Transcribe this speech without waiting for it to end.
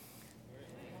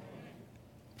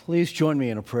Please join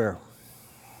me in a prayer.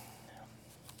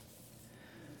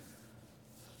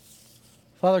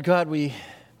 Father God, we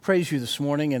praise you this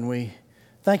morning and we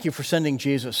thank you for sending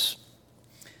Jesus.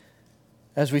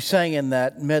 As we sang in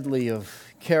that medley of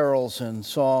carols and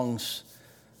songs,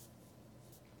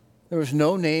 there is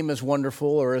no name as wonderful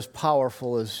or as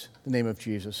powerful as the name of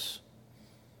Jesus.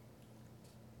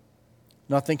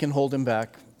 Nothing can hold him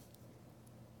back.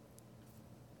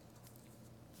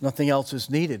 Nothing else is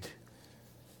needed.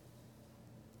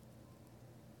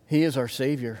 He is our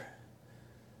Savior.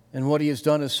 And what he has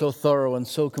done is so thorough and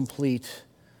so complete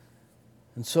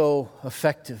and so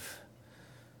effective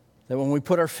that when we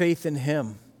put our faith in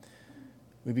him,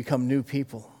 we become new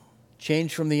people,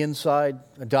 changed from the inside,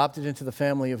 adopted into the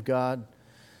family of God,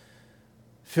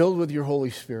 filled with your Holy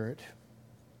Spirit.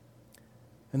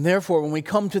 And therefore, when we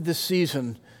come to this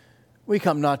season, we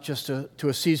come not just to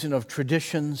a season of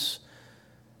traditions,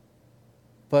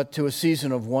 but to a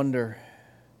season of wonder,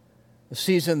 a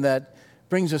season that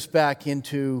brings us back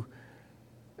into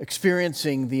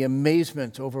experiencing the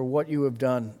amazement over what you have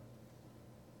done,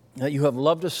 that you have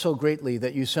loved us so greatly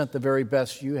that you sent the very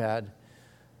best you had,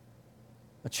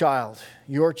 a child,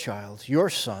 your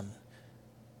son,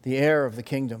 the heir of the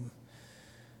kingdom,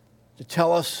 to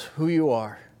tell us who you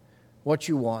are, what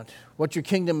you want, what your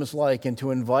kingdom is like, and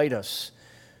to invite us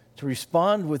to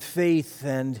respond with faith,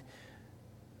 and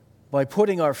by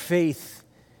putting our faith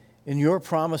in your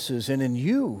promises and in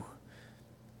you,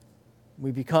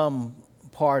 we become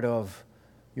part of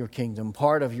your kingdom,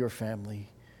 part of your family,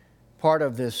 part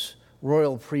of this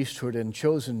royal priesthood and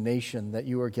chosen nation that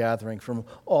you are gathering from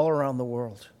all around the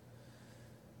world.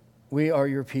 We are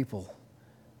your people.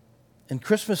 And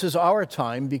Christmas is our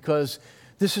time because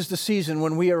this is the season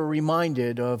when we are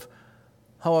reminded of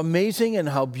how amazing and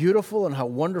how beautiful and how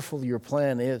wonderful your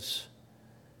plan is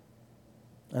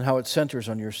and how it centers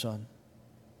on your Son.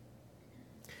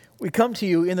 We come to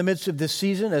you in the midst of this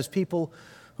season as people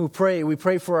who pray. We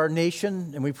pray for our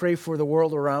nation and we pray for the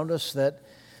world around us, that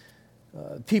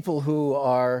people who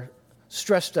are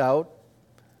stressed out,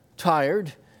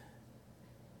 tired,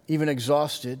 even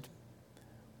exhausted,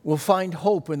 will find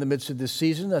hope in the midst of this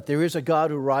season, that there is a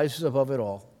God who rises above it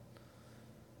all.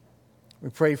 We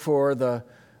pray for the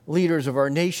leaders of our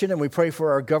nation and we pray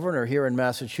for our governor here in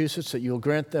Massachusetts, that you'll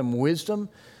grant them wisdom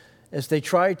as they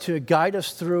try to guide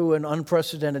us through an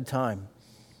unprecedented time.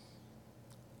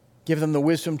 Give them the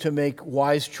wisdom to make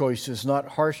wise choices, not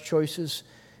harsh choices,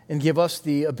 and give us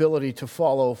the ability to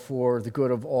follow for the good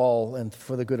of all and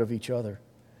for the good of each other.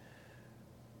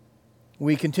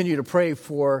 We continue to pray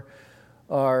for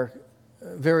our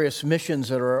various missions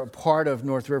that are a part of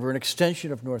North River, an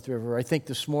extension of North River. I think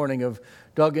this morning of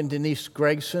Doug and Denise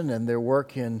Gregson and their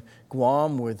work in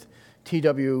Guam with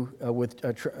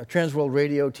Transworld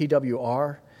Radio,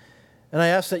 TWR. And I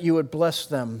ask that you would bless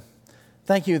them.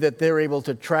 Thank you that they're able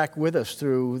to track with us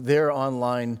through their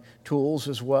online tools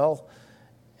as well.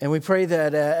 And we pray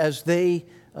that as they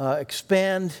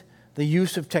expand the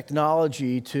use of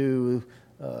technology to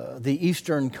the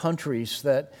eastern countries,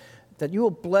 that you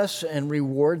will bless and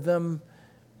reward them,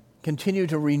 continue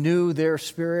to renew their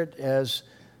spirit as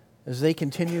they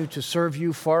continue to serve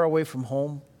you far away from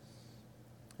home,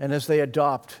 and as they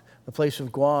adopt the place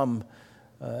of Guam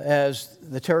as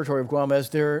the territory of Guam as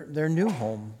their new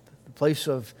home, the place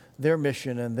of their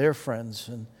mission and their friends.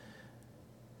 And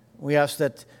we ask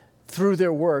that through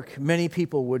their work, many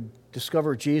people would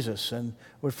discover Jesus and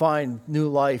would find new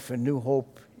life and new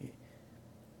hope.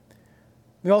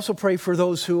 We also pray for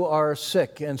those who are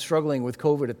sick and struggling with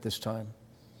COVID at this time.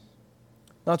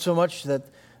 Not so much that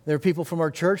they're people from our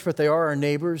church, but they are our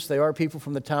neighbors. They are people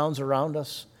from the towns around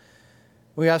us.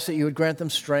 We ask that you would grant them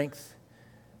strength.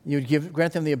 You would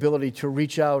grant them the ability to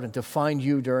reach out and to find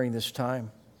you during this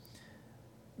time.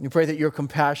 We pray that your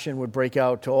compassion would break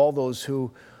out to all those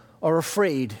who are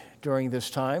afraid during this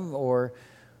time or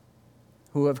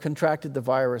who have contracted the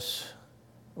virus.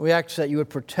 We ask that you would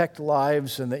protect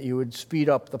lives and that you would speed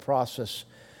up the process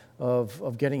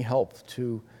of getting help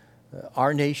to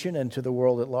our nation and to the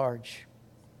world at large.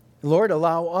 Lord,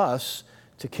 allow us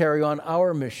to carry on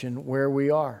our mission where we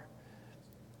are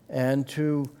and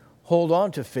to hold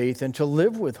on to faith and to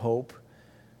live with hope,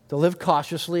 to live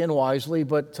cautiously and wisely,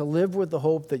 but to live with the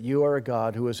hope that you are a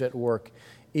God who is at work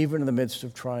even in the midst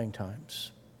of trying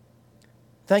times.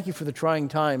 Thank you for the trying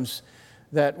times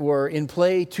that were in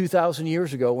play 2,000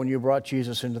 years ago when you brought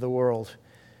Jesus into the world,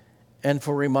 and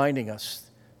for reminding us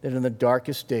that in the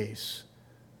darkest days,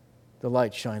 the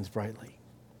light shines brightly.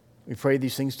 We pray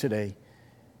these things today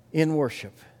in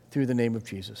worship through the name of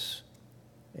Jesus.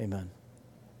 Amen.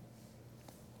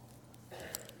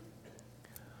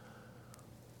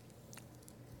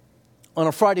 On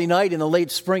a Friday night in the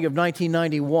late spring of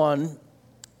 1991,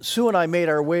 Sue and I made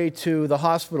our way to the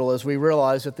hospital as we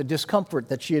realized that the discomfort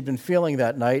that she had been feeling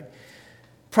that night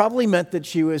probably meant that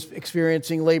she was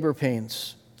experiencing labor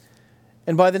pains.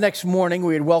 And by the next morning,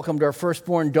 we had welcomed our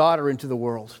firstborn daughter into the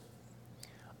world.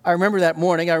 I remember that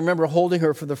morning. I remember holding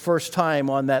her for the first time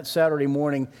on that Saturday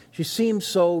morning. She seemed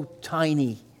so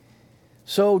tiny,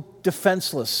 so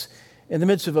defenseless in the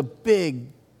midst of a big,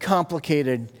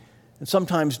 complicated, and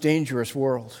sometimes dangerous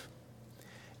world.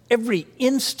 Every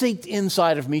instinct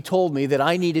inside of me told me that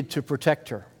I needed to protect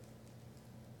her.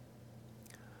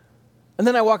 And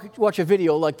then I watch a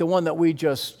video like the one that we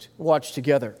just watched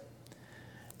together.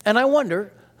 And I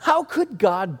wonder, how could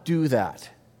God do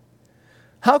that?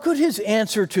 How could his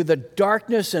answer to the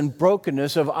darkness and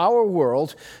brokenness of our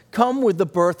world come with the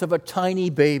birth of a tiny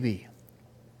baby?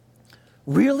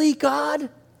 Really,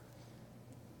 God?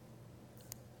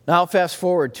 Now fast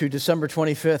forward to December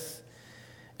 25th.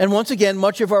 And once again,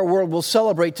 much of our world will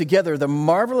celebrate together the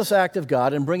marvelous act of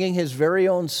God in bringing his very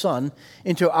own Son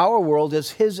into our world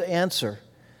as his answer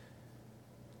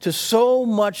to so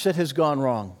much that has gone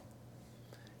wrong.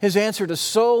 His answer to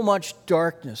so much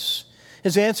darkness.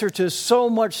 His answer to so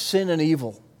much sin and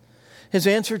evil. His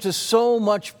answer to so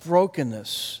much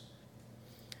brokenness.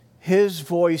 His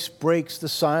voice breaks the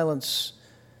silence.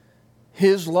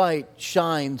 His light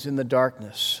shines in the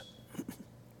darkness.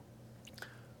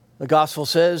 The gospel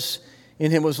says,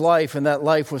 in him was life, and that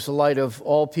life was the light of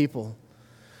all people.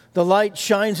 The light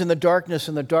shines in the darkness,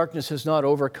 and the darkness has not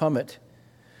overcome it.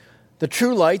 The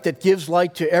true light that gives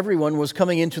light to everyone was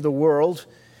coming into the world.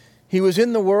 He was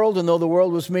in the world, and though the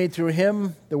world was made through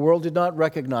him, the world did not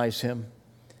recognize him.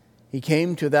 He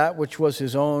came to that which was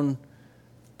his own,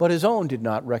 but his own did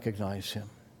not recognize him.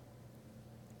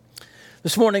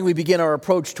 This morning we begin our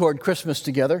approach toward Christmas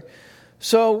together.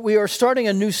 So we are starting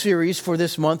a new series for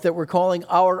this month that we're calling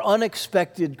Our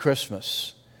Unexpected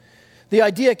Christmas. The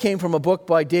idea came from a book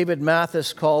by David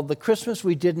Mathis called The Christmas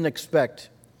We Didn't Expect.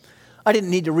 I didn't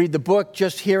need to read the book,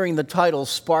 just hearing the title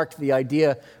sparked the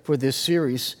idea for this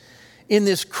series. In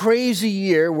this crazy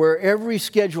year where every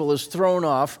schedule is thrown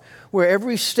off, where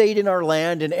every state in our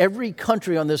land and every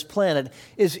country on this planet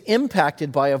is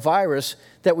impacted by a virus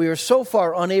that we are so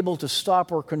far unable to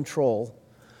stop or control,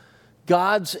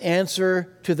 God's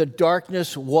answer to the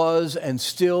darkness was and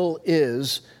still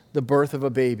is the birth of a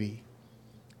baby,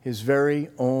 his very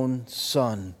own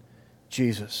Son,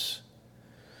 Jesus.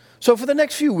 So for the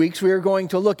next few weeks, we are going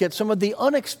to look at some of the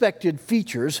unexpected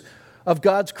features of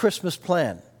God's Christmas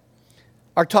plan.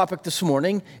 Our topic this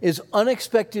morning is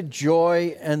unexpected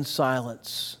joy and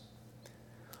silence.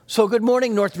 So good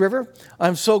morning, North River.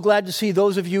 I'm so glad to see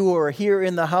those of you who are here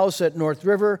in the house at North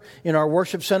River in our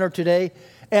worship center today.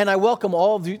 And I welcome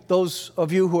all of those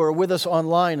of you who are with us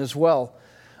online as well.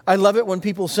 I love it when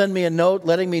people send me a note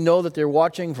letting me know that they're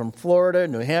watching from Florida,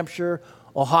 New Hampshire,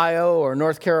 Ohio, or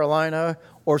North Carolina,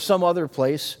 or some other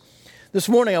place. This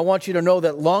morning, I want you to know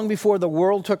that long before the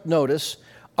world took notice,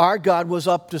 our God was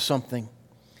up to something.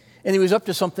 And he was up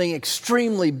to something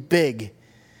extremely big.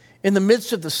 In the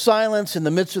midst of the silence, in the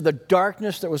midst of the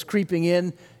darkness that was creeping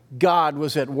in, God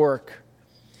was at work.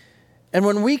 And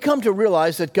when we come to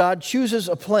realize that God chooses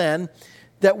a plan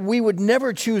that we would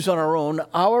never choose on our own,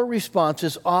 our response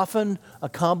is often a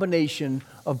combination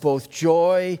of both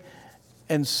joy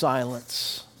and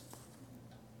silence.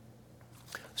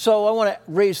 So I want to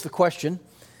raise the question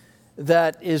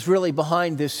that is really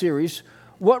behind this series.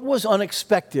 What was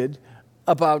unexpected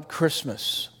about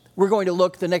Christmas? We're going to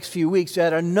look the next few weeks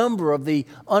at a number of the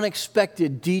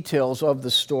unexpected details of the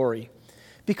story.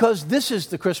 Because this is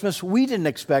the Christmas we didn't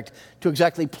expect to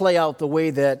exactly play out the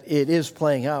way that it is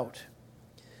playing out.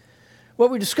 What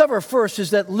we discover first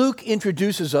is that Luke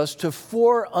introduces us to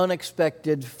 4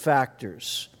 unexpected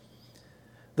factors.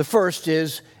 The first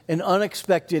is an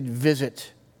unexpected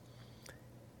visit.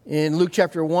 In Luke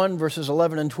chapter 1, verses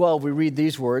 11 and 12, we read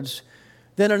these words,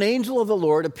 "Then an angel of the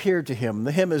Lord appeared to him,"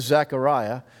 the him is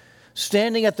Zechariah,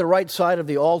 "standing at the right side of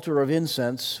the altar of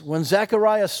incense. When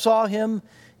Zechariah saw him,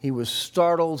 he was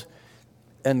startled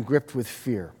and gripped with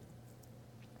fear."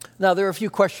 Now, there are a few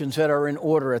questions that are in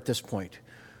order at this point.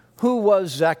 Who was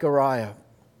Zechariah?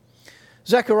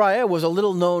 Zechariah was a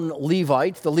little-known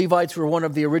Levite. The Levites were one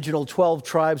of the original 12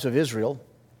 tribes of Israel.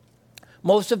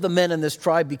 Most of the men in this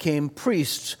tribe became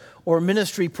priests or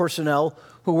ministry personnel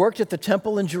who worked at the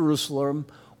temple in Jerusalem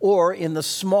or in the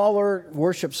smaller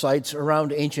worship sites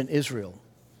around ancient Israel.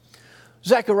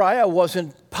 Zechariah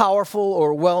wasn't powerful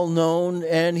or well-known,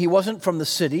 and he wasn't from the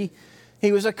city.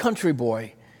 He was a country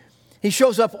boy. He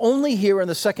shows up only here in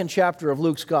the 2nd chapter of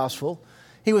Luke's gospel.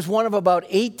 He was one of about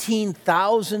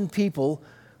 18,000 people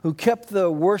who kept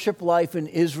the worship life in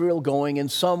Israel going in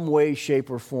some way, shape,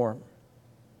 or form.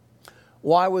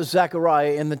 Why was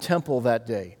Zechariah in the temple that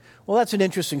day? Well, that's an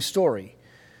interesting story.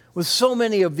 With so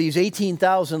many of these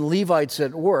 18,000 Levites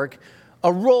at work,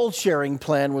 a role-sharing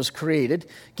plan was created,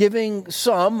 giving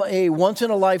some a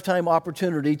once-in-a-lifetime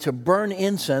opportunity to burn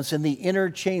incense in the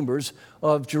inner chambers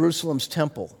of Jerusalem's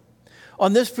temple.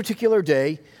 On this particular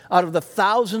day, out of the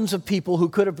thousands of people who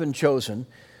could have been chosen,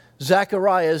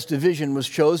 Zechariah's division was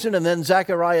chosen, and then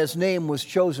Zechariah's name was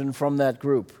chosen from that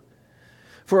group.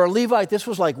 For a Levite, this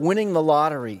was like winning the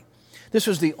lottery. This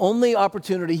was the only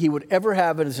opportunity he would ever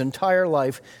have in his entire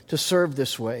life to serve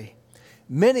this way.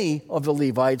 Many of the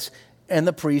Levites and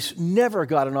the priests never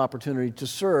got an opportunity to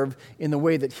serve in the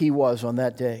way that he was on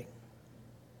that day.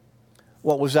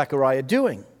 What was Zechariah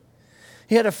doing?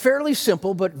 He had a fairly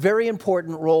simple but very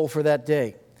important role for that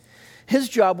day. His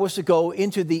job was to go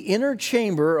into the inner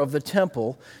chamber of the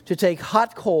temple to take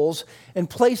hot coals and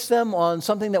place them on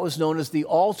something that was known as the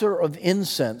altar of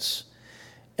incense.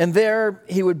 And there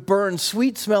he would burn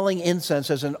sweet-smelling incense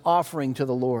as an offering to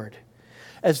the Lord.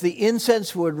 As the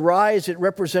incense would rise, it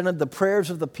represented the prayers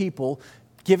of the people,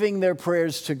 giving their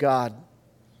prayers to God.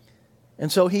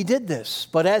 And so he did this.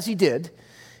 But as he did,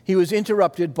 he was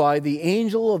interrupted by the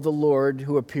angel of the Lord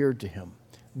who appeared to him.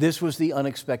 This was the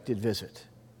unexpected visit.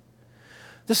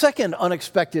 The second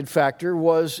unexpected factor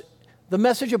was the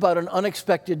message about an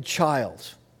unexpected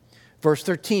child. Verse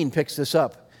 13 picks this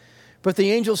up. But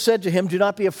the angel said to him, "Do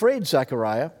not be afraid,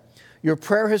 Zechariah. Your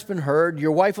prayer has been heard.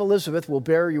 Your wife Elizabeth will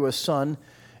bear you a son,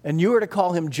 and you are to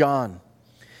call him John.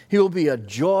 He will be a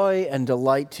joy and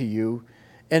delight to you,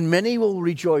 and many will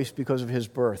rejoice because of his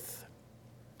birth."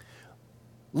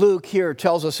 Luke here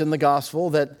tells us in the gospel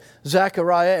that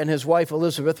Zechariah and his wife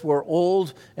Elizabeth were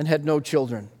old and had no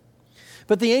children.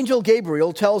 But the angel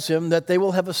Gabriel tells him that they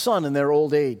will have a son in their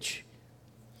old age.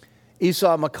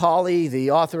 Esau Macaulay,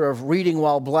 the author of Reading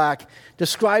While Black,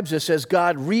 describes this as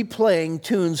God replaying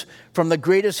tunes from the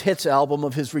greatest hits album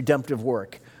of his redemptive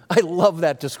work. I love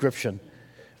that description.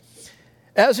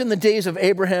 As in the days of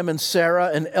Abraham and Sarah,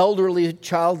 an elderly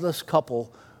childless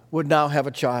couple would now have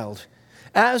a child.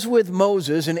 As with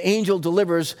Moses, an angel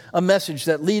delivers a message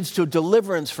that leads to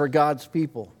deliverance for God's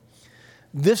people.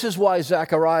 This is why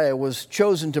Zechariah was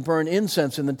chosen to burn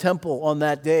incense in the temple on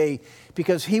that day,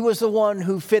 because he was the one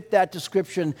who fit that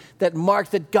description that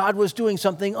marked that God was doing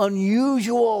something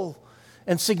unusual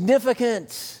and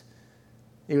significant.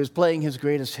 He was playing his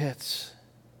greatest hits.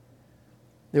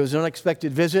 There was an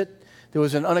unexpected visit, there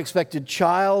was an unexpected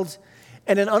child,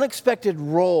 and an unexpected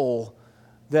role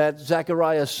that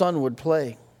Zechariah's son would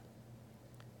play.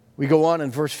 We go on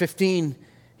in verse 15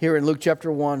 here in Luke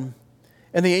chapter 1.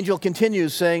 And the angel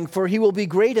continues saying, "For he will be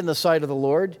great in the sight of the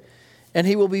Lord, and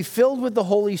he will be filled with the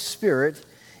Holy Spirit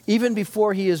even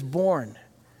before he is born.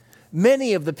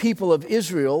 Many of the people of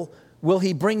Israel will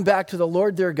he bring back to the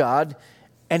Lord their God,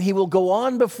 and he will go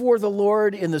on before the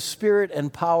Lord in the spirit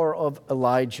and power of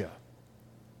Elijah."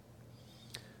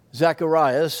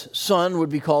 Zechariah's son would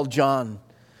be called John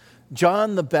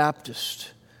the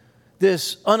Baptist.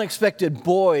 This unexpected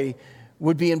boy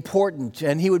would be important,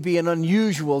 and he would be an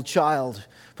unusual child.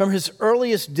 From his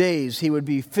earliest days, he would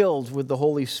be filled with the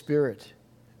Holy Spirit.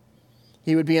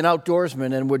 He would be an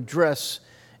outdoorsman and would dress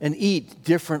and eat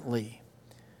differently.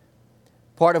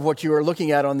 Part of what you are looking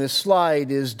at on this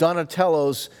slide is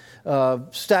Donatello's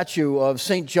statue of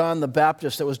St. John the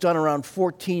Baptist that was done around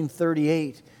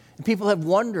 1438. And people have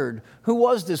wondered, who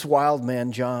was this wild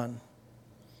man, John?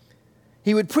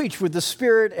 He would preach with the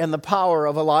spirit and the power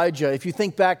of Elijah. If you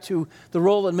think back to the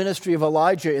role and ministry of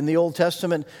Elijah in the Old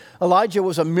Testament, Elijah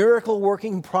was a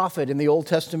miracle-working prophet in the Old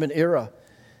Testament era.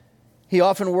 He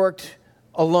often worked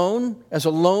alone, as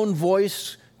a lone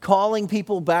voice, calling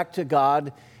people back to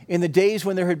God in the days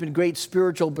when there had been great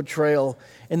spiritual betrayal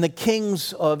and the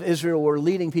kings of Israel were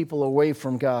leading people away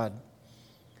from God.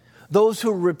 Those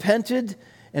who repented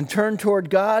and turned toward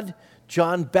God,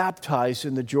 John baptized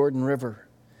in the Jordan River.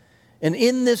 And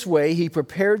in this way, he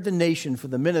prepared the nation for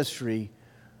the ministry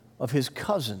of his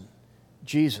cousin,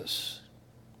 Jesus.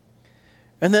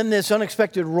 And then this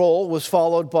unexpected role was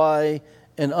followed by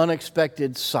an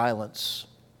unexpected silence.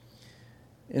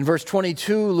 In verse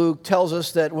 22, Luke tells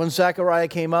us that when Zechariah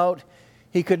came out,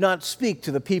 he could not speak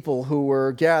to the people who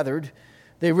were gathered.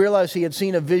 They realized he had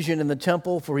seen a vision in the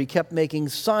temple, for he kept making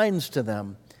signs to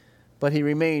them, but he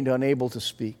remained unable to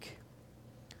speak.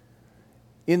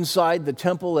 Inside the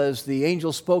temple, as the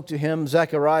angel spoke to him,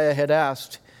 Zechariah had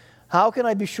asked, "How can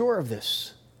I be sure of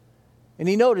this?" And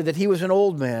he noted that he was an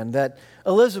old man, that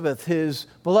Elizabeth, his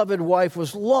beloved wife,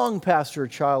 was long past her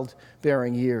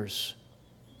childbearing years.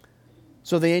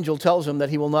 So the angel tells him that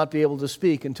he will not be able to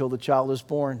speak until the child is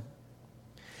born.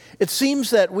 It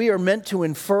seems that we are meant to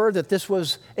infer that this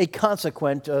was a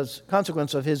consequence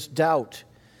of his doubt.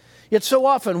 Yet so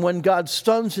often when God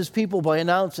stuns his people by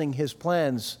announcing his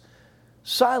plans,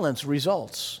 silence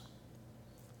results.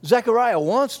 Zechariah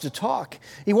wants to talk.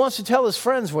 He wants to tell his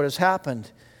friends what has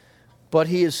happened, but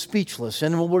he is speechless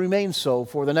and will remain so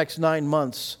for the next 9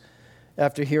 months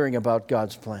after hearing about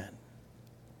God's plan.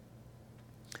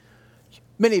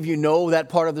 Many of you know that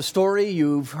part of the story.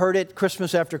 You've heard it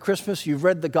Christmas after Christmas. You've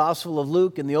read the Gospel of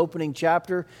Luke in the opening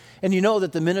chapter, and you know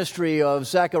that the ministry of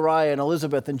Zechariah and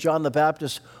Elizabeth and John the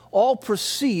Baptist all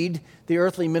precede the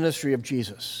earthly ministry of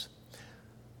Jesus.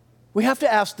 We have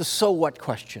to ask the so what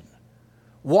question.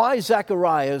 Why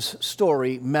Zechariah's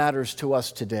story matters to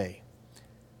us today.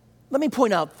 Let me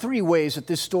point out 3 ways that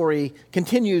this story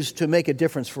continues to make a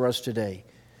difference for us today.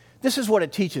 This is what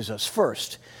it teaches us.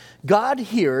 First, God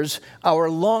hears our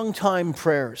long-time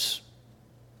prayers.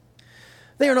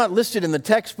 They are not listed in the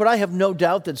text, but I have no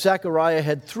doubt that Zechariah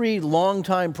had 3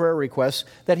 long-time prayer requests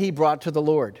that he brought to the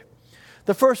Lord.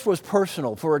 The first was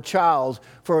personal, for a child,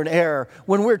 for an heir.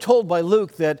 When we're told by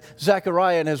Luke that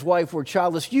Zechariah and his wife were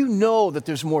childless, you know that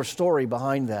there's more story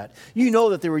behind that. You know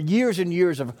that there were years and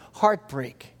years of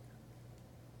heartbreak.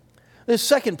 The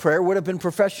second prayer would have been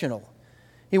professional.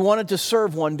 He wanted to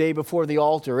serve one day before the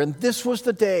altar, and this was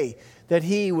the day that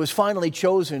he was finally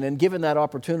chosen and given that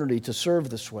opportunity to serve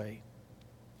this way.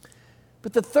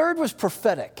 But the third was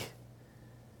prophetic.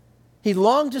 He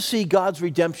longed to see God's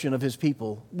redemption of his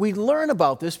people. We learn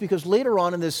about this because later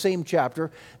on in this same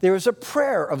chapter, there is a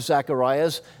prayer of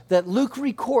Zechariah's that Luke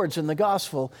records in the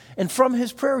gospel. And from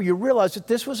his prayer, you realize that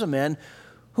this was a man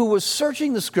who was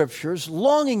searching the scriptures,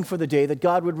 longing for the day that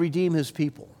God would redeem his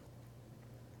people.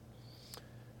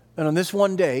 And on this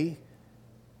one day,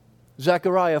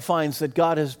 Zechariah finds that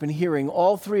God has been hearing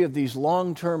all 3 of these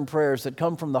long-term prayers that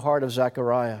come from the heart of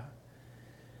Zechariah.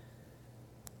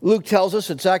 Luke tells us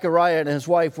that Zechariah and his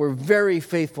wife were very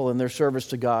faithful in their service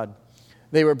to God.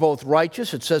 They were both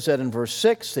righteous. It says that in verse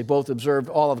 6. They both observed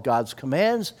all of God's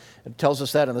commands. It tells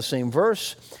us that in the same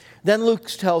verse. Then Luke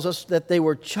tells us that they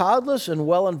were childless and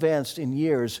well advanced in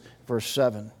years, verse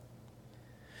 7.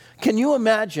 Can you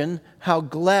imagine how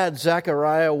glad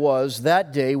Zechariah was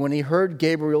that day when he heard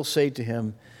Gabriel say to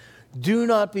him, "Do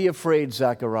not be afraid,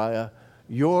 Zechariah,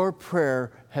 your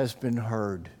prayer has been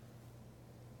heard."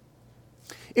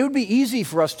 It would be easy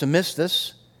for us to miss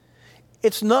this.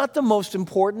 It's not the most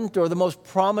important or the most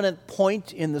prominent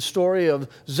point in the story of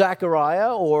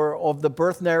Zechariah or of the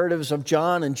birth narratives of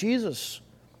John and Jesus.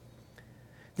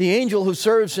 The angel who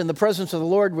serves in the presence of the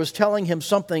Lord was telling him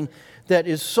something that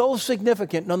is so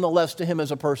significant nonetheless to him as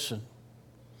a person.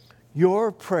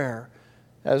 Your prayer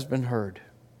has been heard.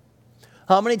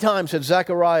 How many times had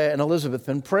Zechariah and Elizabeth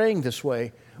been praying this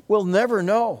way? We'll never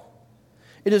know.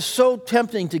 It is so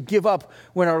tempting to give up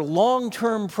when our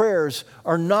long-term prayers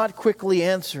are not quickly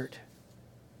answered.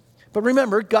 But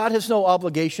remember, God has no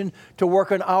obligation to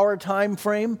work on our time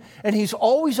frame, and He's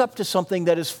always up to something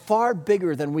that is far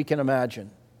bigger than we can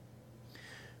imagine.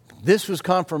 This was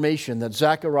confirmation that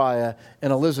Zechariah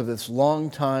and Elizabeth's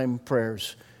long-time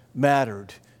prayers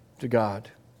mattered to God.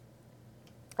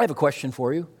 I have a question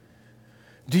for you.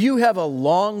 Do you have a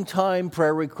long-time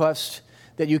prayer request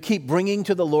that you keep bringing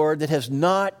to the Lord that has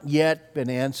not yet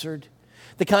been answered?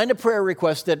 The kind of prayer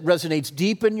request that resonates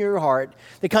deep in your heart,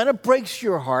 that kind of breaks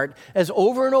your heart as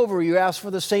over and over you ask for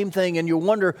the same thing and you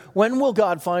wonder, when will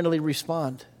God finally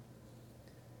respond?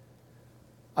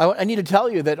 I need to tell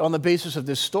you that on the basis of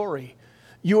this story,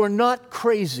 you are not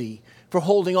crazy for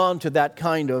holding on to that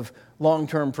kind of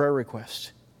long-term prayer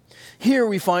request. Here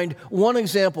we find one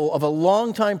example of a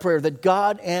long-time prayer that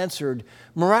God answered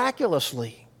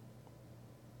miraculously.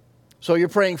 So you're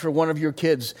praying for one of your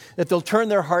kids that they'll turn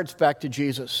their hearts back to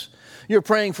Jesus. You're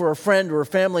praying for a friend or a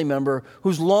family member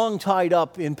who's long tied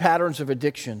up in patterns of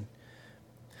addiction.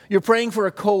 You're praying for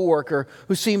a coworker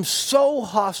who seems so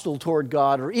hostile toward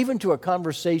God, or even to a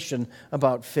conversation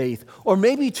about faith, or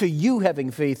maybe to you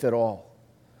having faith at all.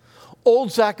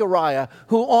 Old Zechariah,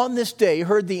 who on this day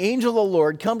heard the angel of the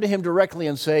Lord come to him directly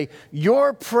and say,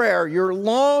 "Your prayer, your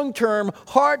long-term,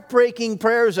 heartbreaking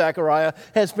prayer, Zechariah,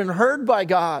 has been heard by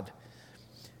God."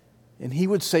 And he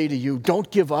would say to you, don't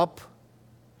give up.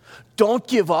 Don't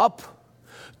give up.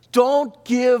 Don't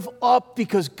give up,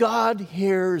 because God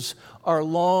hears our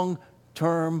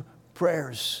long-term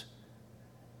prayers,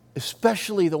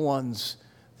 especially the ones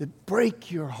that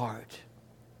break your heart.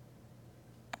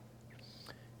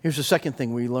 Here's the second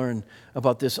thing we learn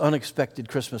about this unexpected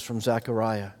Christmas from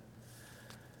Zechariah.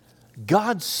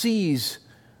 God sees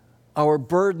our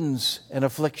burdens and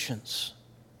afflictions.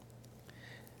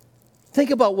 Think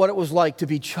about what it was like to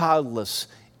be childless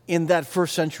in that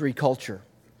first century culture.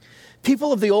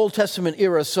 People of the Old Testament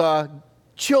era saw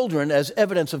children as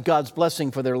evidence of God's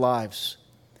blessing for their lives.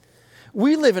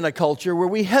 We live in a culture where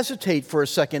we hesitate for a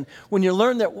second when you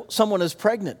learn that someone is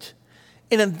pregnant.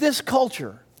 And in this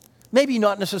culture, maybe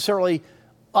not necessarily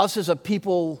us as a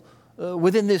people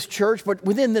within this church, but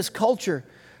within this culture,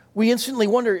 we instantly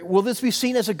wonder, will this be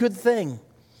seen as a good thing?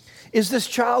 Is this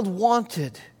child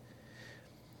wanted?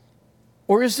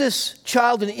 Or is this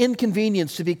child an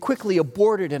inconvenience to be quickly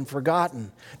aborted and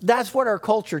forgotten? That's what our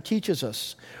culture teaches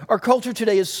us. Our culture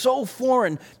today is so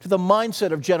foreign to the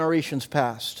mindset of generations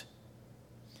past.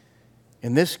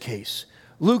 In this case,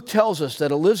 Luke tells us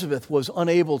that Elizabeth was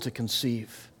unable to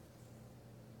conceive.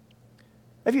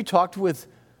 Have you talked with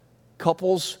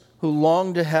couples who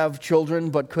longed to have children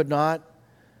but could not?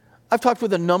 I've talked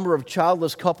with a number of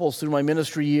childless couples through my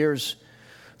ministry years.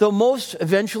 Though most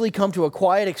eventually come to a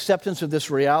quiet acceptance of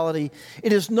this reality,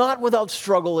 it is not without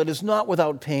struggle, it is not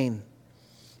without pain.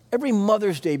 Every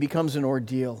Mother's Day becomes an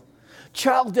ordeal.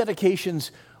 Child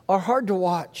dedications are hard to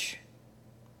watch.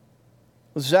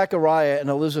 With Zechariah and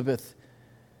Elizabeth,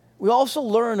 we also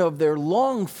learn of their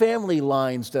long family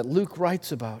lines that Luke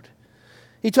writes about.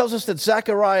 He tells us that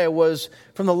Zechariah was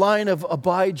from the line of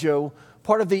Abijah,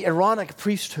 part of the Aaronic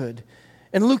priesthood.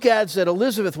 And Luke adds that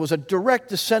Elizabeth was a direct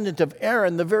descendant of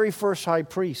Aaron, the very first high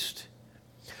priest.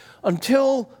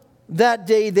 Until that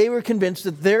day, they were convinced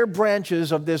that their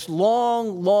branches of this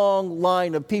long, long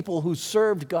line of people who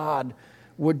served God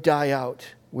would die out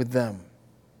with them.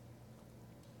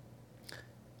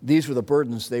 These were the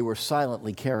burdens they were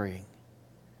silently carrying.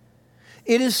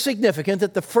 It is significant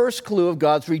that the first clue of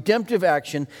God's redemptive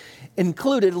action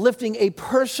included lifting a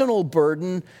personal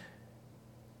burden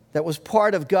that was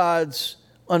part of God's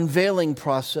unveiling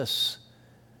process,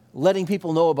 letting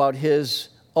people know about his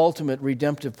ultimate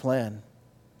redemptive plan.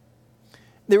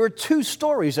 There were two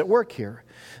stories at work here.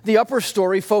 The upper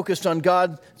story focused on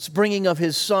God's bringing of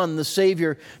his Son, the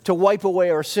Savior, to wipe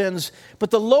away our sins. But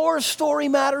the lower story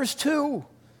matters too.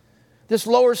 This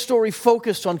lower story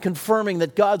focused on confirming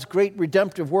that God's great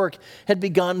redemptive work had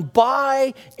begun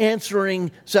by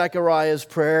answering Zechariah's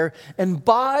prayer and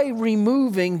by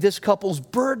removing this couple's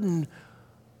burden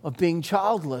of being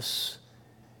childless.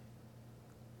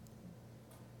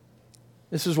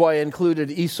 This is why I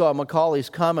included Esau Macaulay's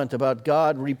comment about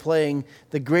God replaying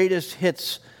the greatest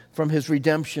hits from his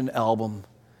redemption album.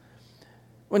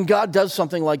 When God does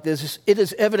something like this, it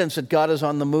is evidence that God is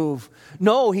on the move.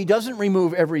 No, he doesn't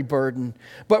remove every burden,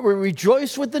 but we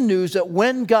rejoice with the news that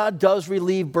when God does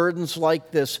relieve burdens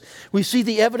like this, we see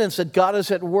the evidence that God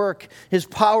is at work, his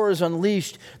power is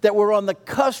unleashed, that we're on the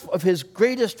cusp of his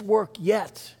greatest work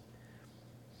yet.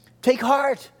 Take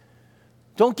heart.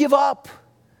 Don't give up.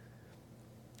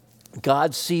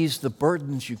 God sees the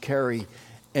burdens you carry,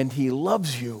 and he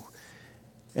loves you.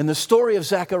 And the story of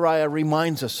Zechariah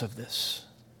reminds us of this.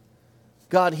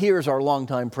 God hears our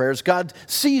longtime prayers. God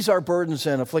sees our burdens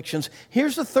and afflictions.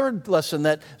 Here's the third lesson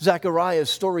that Zechariah's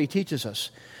story teaches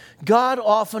us. God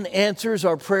often answers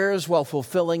our prayers while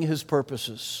fulfilling his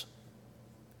purposes.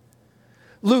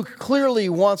 Luke clearly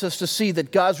wants us to see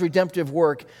that God's redemptive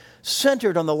work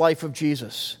centered on the life of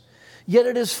Jesus. Yet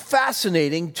it is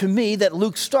fascinating to me that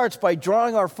Luke starts by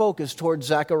drawing our focus towards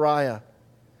Zechariah.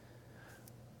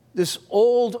 This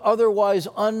old, otherwise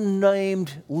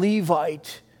unnamed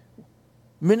Levite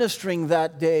ministering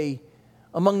that day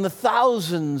among the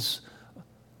thousands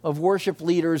of worship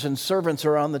leaders and servants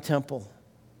around the temple.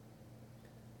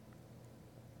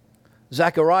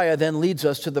 Zechariah then leads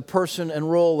us to the person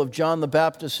and role of John the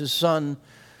Baptist, his son.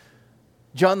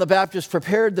 John the Baptist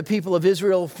prepared the people of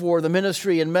Israel for the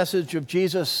ministry and message of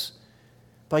Jesus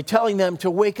by telling them to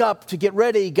wake up, to get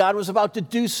ready. God was about to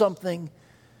do something.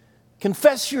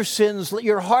 Confess your sins. Let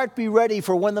your heart be ready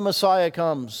for when the Messiah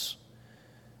comes.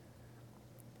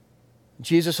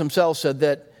 Jesus himself said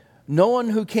that no one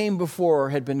who came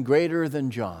before had been greater than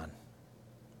John.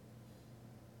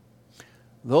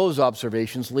 Those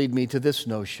observations lead me to this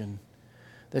notion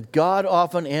that God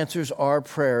often answers our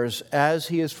prayers as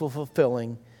he is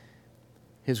fulfilling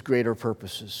his greater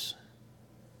purposes.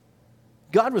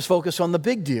 God was focused on the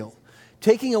big deal,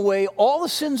 taking away all the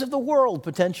sins of the world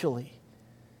potentially.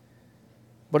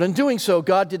 But in doing so,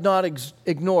 God did not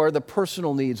ignore the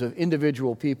personal needs of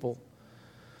individual people.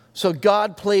 So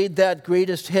God played that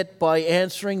greatest hit by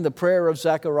answering the prayer of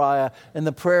Zechariah and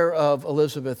the prayer of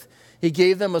Elizabeth. He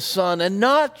gave them a son, and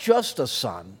not just a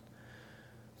son,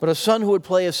 but a son who would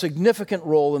play a significant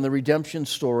role in the redemption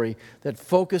story that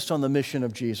focused on the mission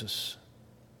of Jesus.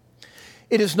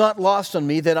 It is not lost on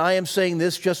me that I am saying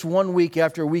this just 1 week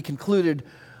after we concluded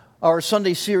our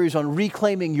Sunday series on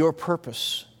reclaiming your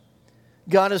purpose.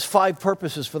 God has 5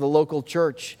 purposes for the local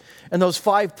church, and those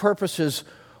 5 purposes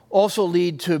also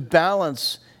lead to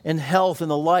balance and health in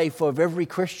the life of every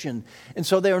Christian. And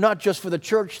so they are not just for the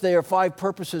church, they are 5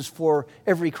 purposes for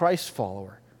every Christ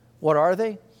follower. What are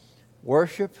they?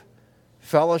 Worship,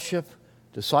 fellowship,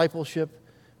 discipleship,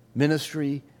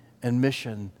 ministry, and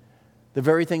mission. The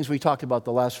very things we talked about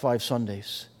the last 5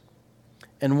 Sundays.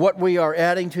 And what we are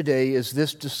adding today is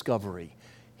this discovery.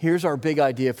 Here's our big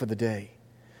idea for the day.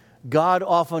 God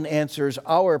often answers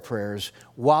our prayers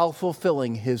while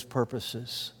fulfilling His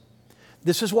purposes.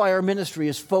 This is why our ministry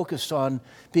is focused on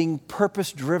being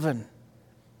purpose-driven.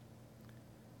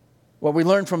 What we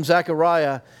learned from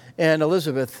Zechariah and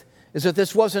Elizabeth is that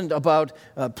this wasn't about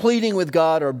pleading with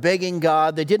God or begging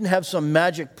God. They didn't have some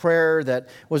magic prayer that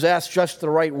was asked just the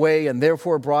right way and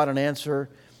therefore brought an answer.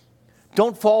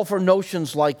 Don't fall for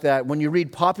notions like that when you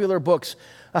read popular books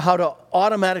on how to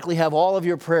automatically have all of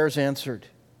your prayers answered.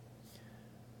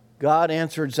 God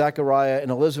answered Zechariah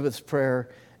and Elizabeth's prayer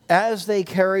as they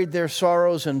carried their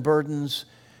sorrows and burdens,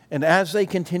 and as they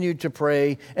continued to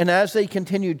pray, and as they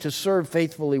continued to serve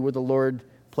faithfully where the Lord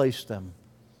placed them.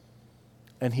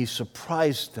 And He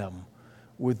surprised them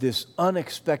with this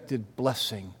unexpected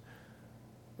blessing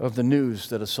of the news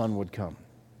that a son would come.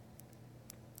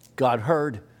 God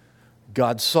heard,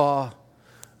 God saw,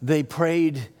 they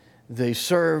prayed, they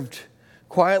served,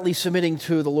 quietly submitting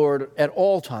to the Lord at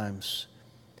all times.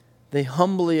 They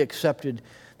humbly accepted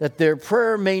that their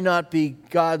prayer may not be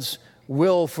God's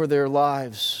will for their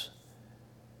lives.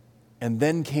 And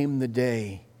then came the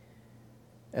day,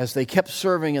 as they kept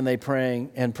serving and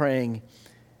praying,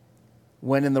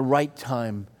 when in the right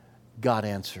time, God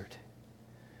answered.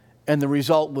 And the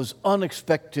result was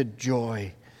unexpected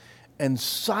joy and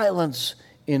silence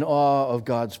in awe of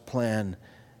God's plan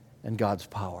and God's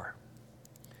power.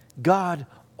 God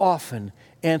often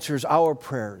answers our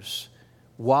prayers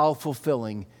while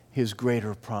fulfilling His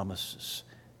greater promises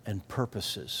and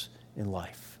purposes in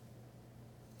life.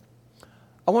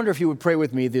 I wonder if you would pray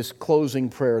with me this closing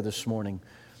prayer this morning.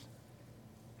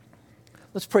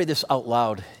 Let's pray this out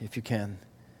loud if you can.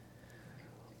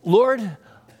 Lord,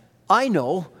 I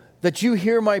know that you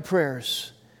hear my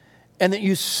prayers and that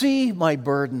you see my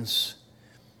burdens.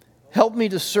 Help me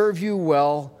to serve you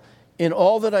well in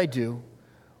all that I do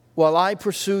while I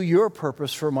pursue your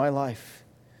purpose for my life.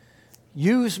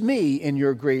 Use me in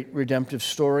your great redemptive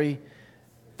story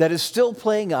that is still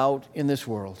playing out in this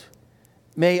world.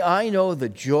 May I know the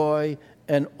joy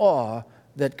and awe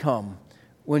that come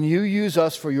when you use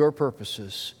us for your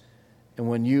purposes and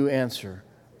when you answer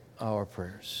our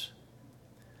prayers.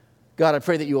 God, I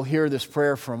pray that you will hear this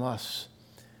prayer from us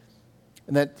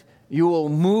and that you will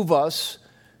move us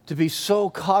to be so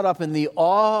caught up in the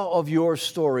awe of your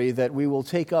story that we will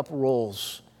take up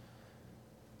roles,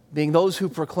 being those who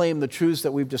proclaim the truths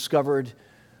that we've discovered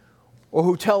or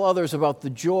who tell others about the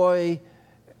joy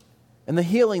and the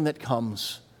healing that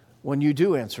comes when you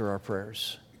do answer our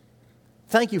prayers.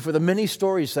 Thank you for the many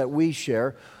stories that we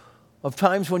share of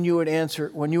times when you have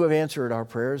answered our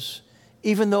prayers,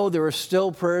 even though there are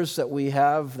still prayers that we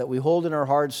hold in our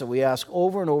hearts, that we ask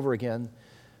over and over again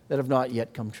that have not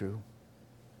yet come true.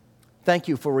 Thank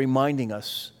you for reminding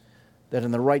us that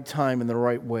in the right time, in the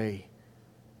right way,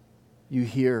 you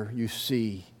hear, you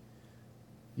see,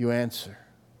 you answer.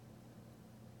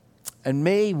 And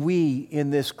may we, in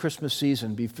this Christmas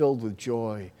season, be filled with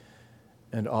joy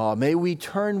and awe. May we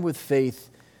turn with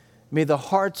faith. May the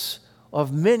hearts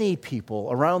of many people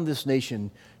around this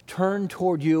nation turn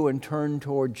toward you and turn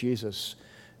toward Jesus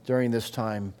during this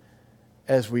time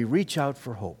as we reach out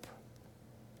for hope.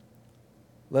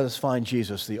 Let us find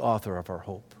Jesus, the author of our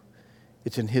hope.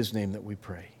 It's in His name that we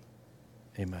pray.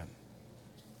 Amen.